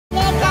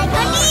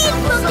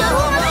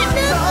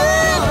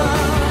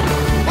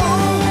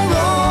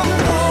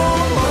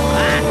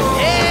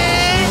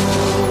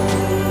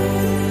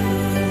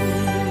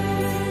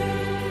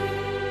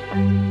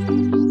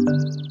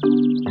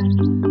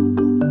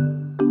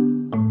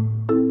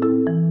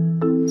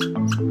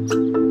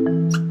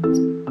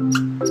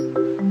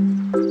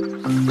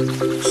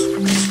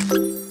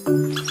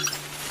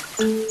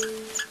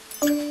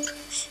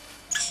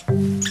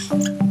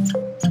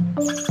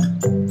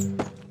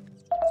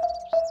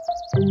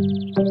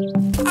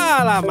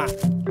Alamak,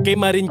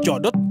 kemarin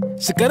codot,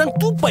 sekarang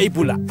tupai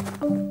pula.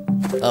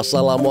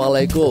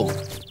 Assalamualaikum.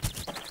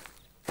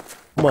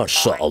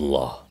 Masya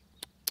Allah.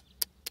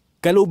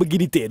 Kalau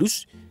begini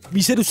terus,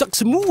 bisa rusak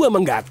semua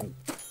manggaku.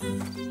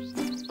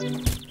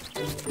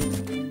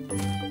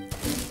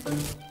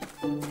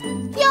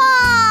 Ya,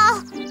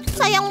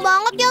 sayang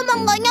banget ya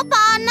mangganya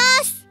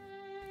panas.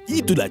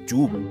 Itulah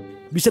Cup,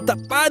 bisa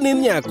tak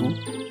panennya aku.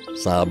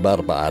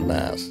 Sabar Pak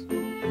Anas.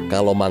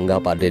 Kalau mangga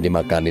Pak De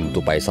dimakanin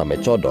tupai sampai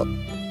codot,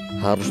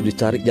 harus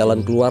dicari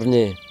jalan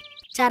keluarnya.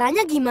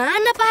 Caranya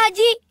gimana Pak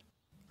Haji?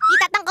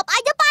 Kita tangkap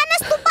aja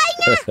panas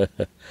tupainya.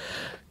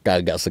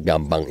 Kagak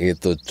segampang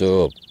itu,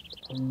 Cup.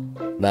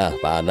 Nah,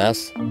 Pak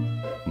Anas,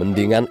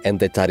 mendingan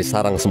ente cari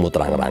sarang semut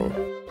rangrang.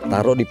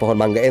 Taruh di pohon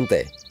mangga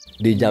ente.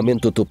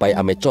 Dijamin tutupai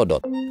ame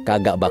codot.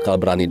 Kagak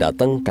bakal berani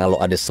dateng kalau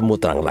ada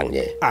semut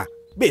rangrangnya. Ah,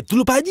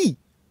 betul Pak Haji.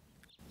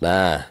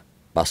 Nah,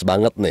 pas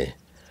banget nih.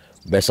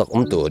 Besok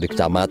di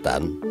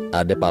kecamatan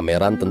ada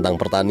pameran tentang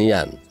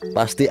pertanian.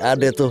 Pasti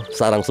ada tuh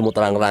sarang semut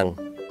rangrang.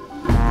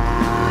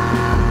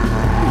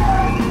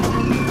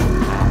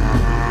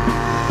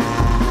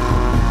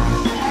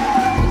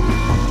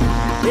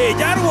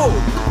 Jarwo.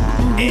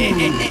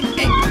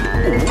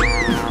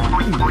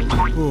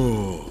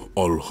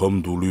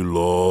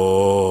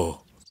 Alhamdulillah.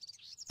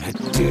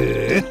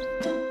 Aduh.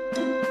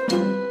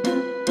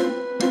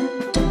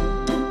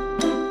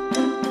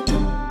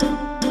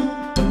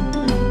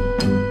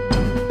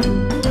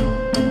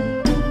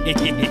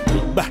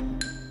 Bah,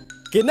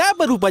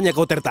 kenapa rupanya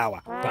kau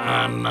tertawa?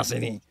 Panas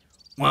ini.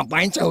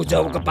 Ngapain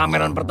jauh-jauh ke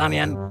pameran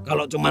pertanian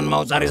kalau cuman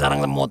mau cari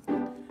sarang semut?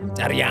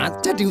 Cari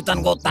aja di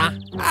hutan kota.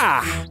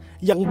 Ah,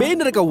 yang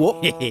bener kau, Wo.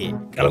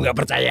 Kalau nggak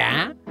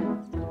percaya,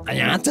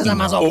 tanya aja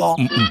sama Sopo.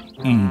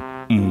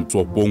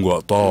 Sopo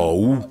nggak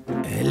tahu.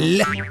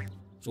 Elah,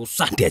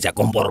 susah diajak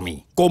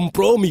kompromi.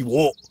 Kompromi,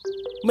 Wo.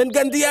 Main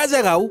ganti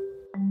aja kau.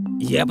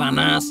 Iya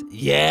panas,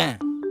 iya.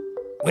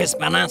 Wes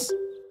panas,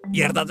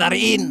 biar tak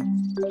cariin.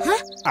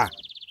 Hah? Ah,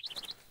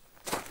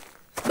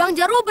 Bang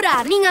Jarwo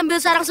berani ngambil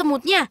sarang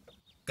semutnya?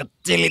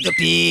 Kecil itu,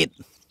 Dit.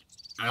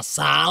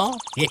 Asal,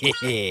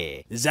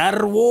 hehehe.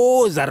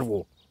 Jarwo.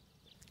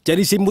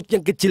 Cari semut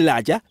yang kecil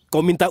aja, kau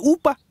minta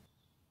upah.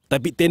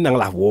 Tapi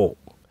tenanglah, Wo.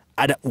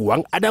 Ada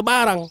uang, ada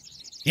barang.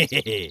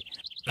 Hehehe.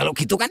 Kalau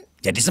gitu kan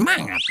jadi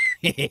semangat.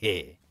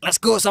 Hehehe. Let's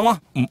go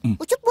semua.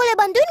 Ucup boleh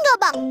bantuin nggak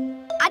bang?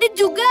 Adit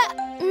juga.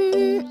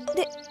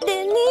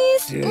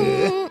 Denis.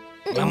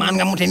 Lamaan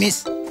kamu,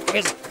 Denis.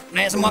 Wes,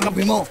 naik semua ke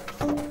Bimo.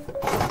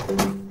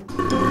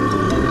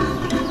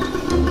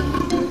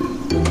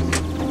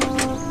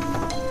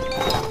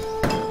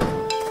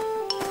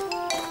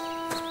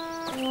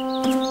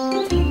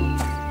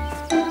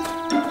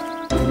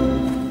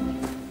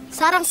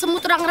 Sarang semut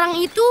rangrang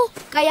itu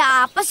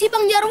kayak apa sih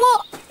Bang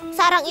Jarwo?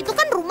 Sarang itu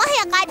kan rumah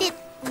ya Kak Adit.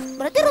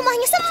 Berarti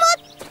rumahnya semut.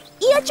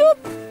 Iya Cup,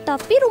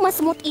 tapi rumah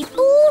semut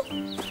itu...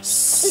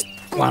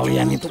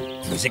 Kalian itu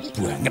berisik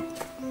banget.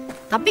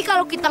 Tapi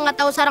kalau kita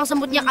nggak tahu sarang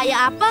semutnya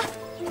kayak apa,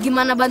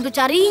 gimana bantu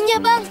carinya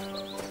Bang?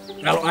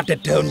 Kalau ada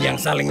daun yang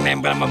saling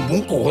nempel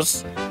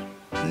membungkus,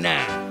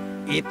 nah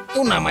itu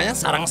namanya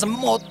sarang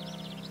semut.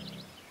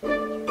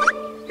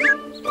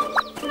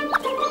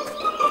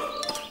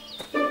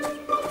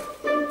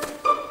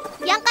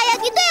 Yang kayak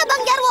gitu ya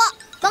Bang Jarwo.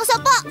 Bang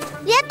Sopo,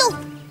 lihat tuh.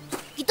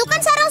 Itu kan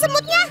sarang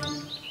semutnya.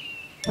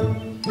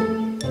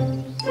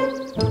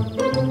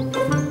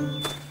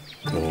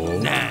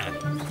 Nah,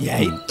 ya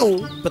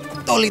itu,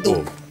 betul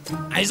itu.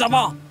 Ayo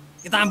Sopo,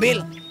 kita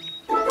ambil.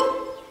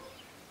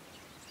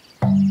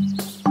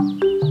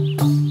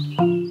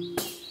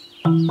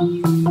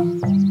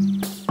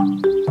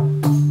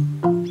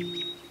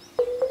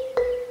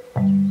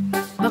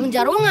 Bang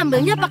Jarwo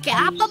ngambilnya pakai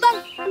apa Bang?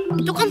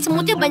 Itu kan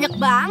semutnya banyak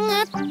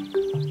banget.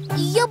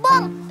 Iya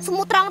Bang,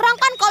 semut rangrang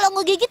kan kalau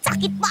ngegigit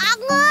sakit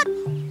banget.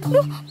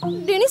 Duh,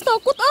 Denis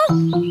takut ah.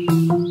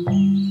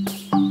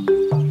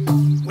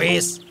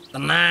 Wis,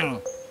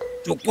 tenang.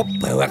 Cukup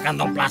bawa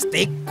kantong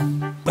plastik.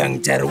 Bang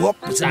Jarwo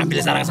bisa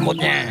ambil sarang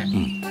semutnya.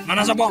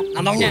 Mana Sopo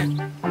kantongnya?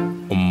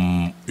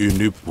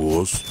 Ini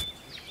bos.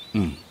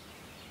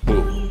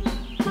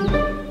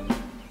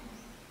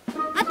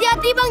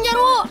 Hati-hati Bang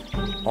Jarwo.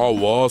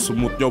 Awas,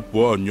 semutnya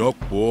banyak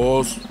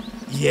bos.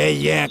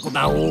 Iya, aku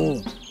tahu.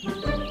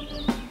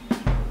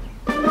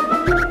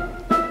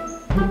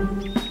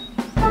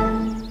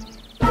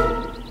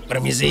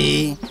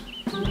 Permisi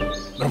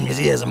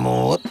ya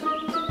semut.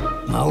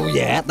 Mau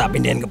ya tak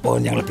pindahin ke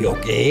pohon yang lebih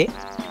oke?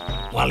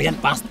 Kalian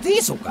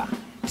pasti suka,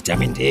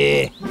 dijamin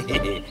deh.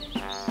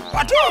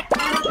 Waduh,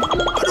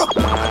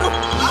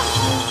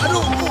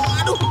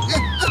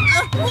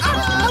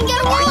 Bang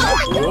Jarwo.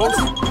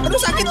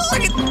 aduh sakit,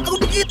 aku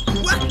dikit.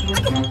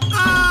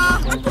 Wah,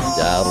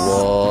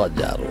 Jarwo.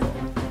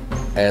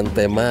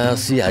 Ente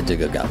masih aja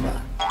gegabah.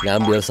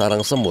 Ngambil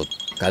sarang semut,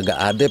 kagak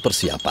ada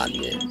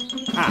persiapannya.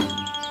 Ah,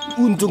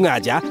 untung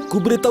aja ku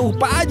beritahu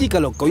Pak Haji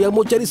kalau kau yang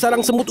mau cari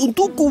sarang semut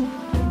untukku.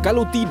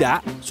 Kalau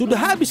tidak, sudah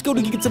habis kau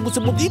digigit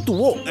semut-semut itu,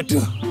 Wo.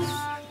 Aduh,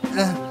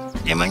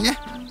 emangnya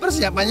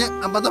persiapannya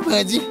apa tuh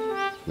Pak Haji?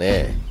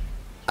 Nih,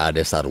 ada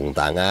sarung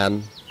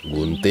tangan,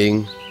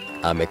 gunting,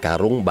 ame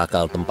karung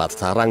bakal tempat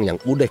sarang yang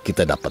udah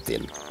kita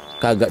dapetin.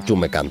 Kagak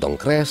cuma kantong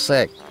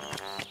kresek.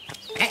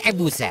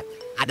 Buset,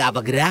 ada apa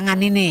gerangan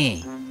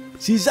ini?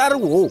 Si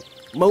Jarwo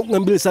mau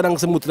ngambil sarang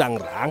semut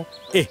rangrang,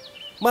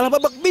 malah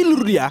babak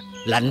belur dia.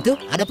 Lan tuh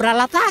ada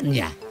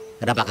peralatannya.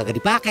 Kenapa kagak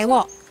dipakai,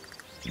 Wo?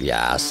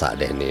 Biasa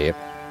deh, Nip.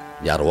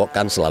 Jarwo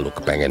kan selalu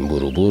kepengen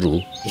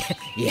buru-buru.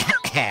 Ya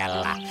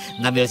elah,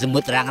 ngambil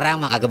semut rangrang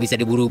mah kagak bisa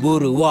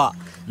diburu-buru, Wo.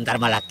 Ntar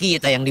malah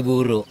kita yang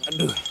diburu.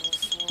 Aduh,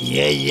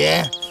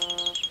 iya.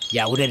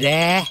 Ya udah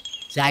deh,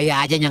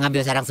 saya aja yang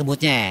ngambil sarang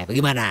semutnya.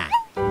 Bagaimana?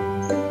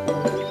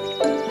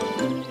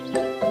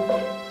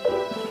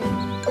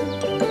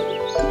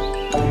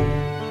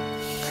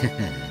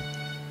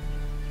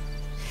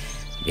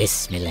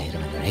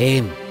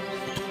 Bismillahirrahmanirrahim.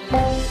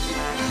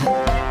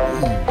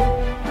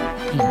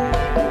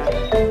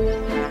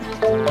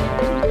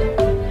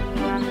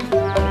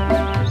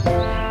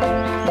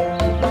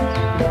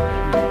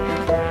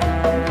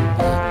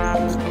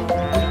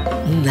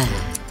 Nah,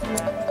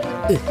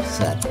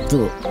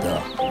 satu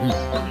tuh.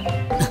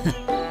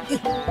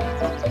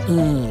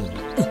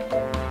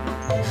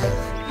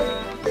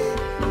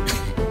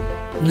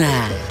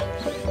 Nah,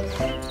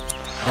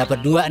 dapat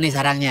 2 nih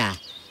sarangnya.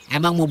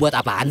 Emang mau buat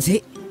apaan sih?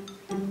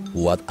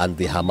 Buat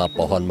anti hama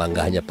pohon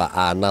mangganya Pak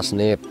Anas,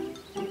 Nip.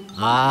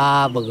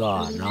 Ah,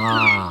 begono.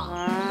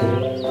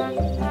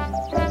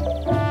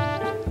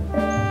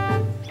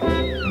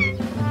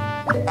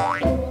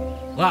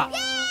 Wah,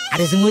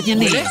 ada semutnya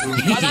nih.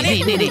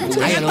 Nih.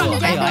 Ayo.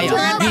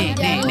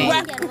 Nih.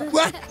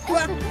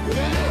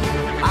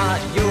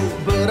 Ayo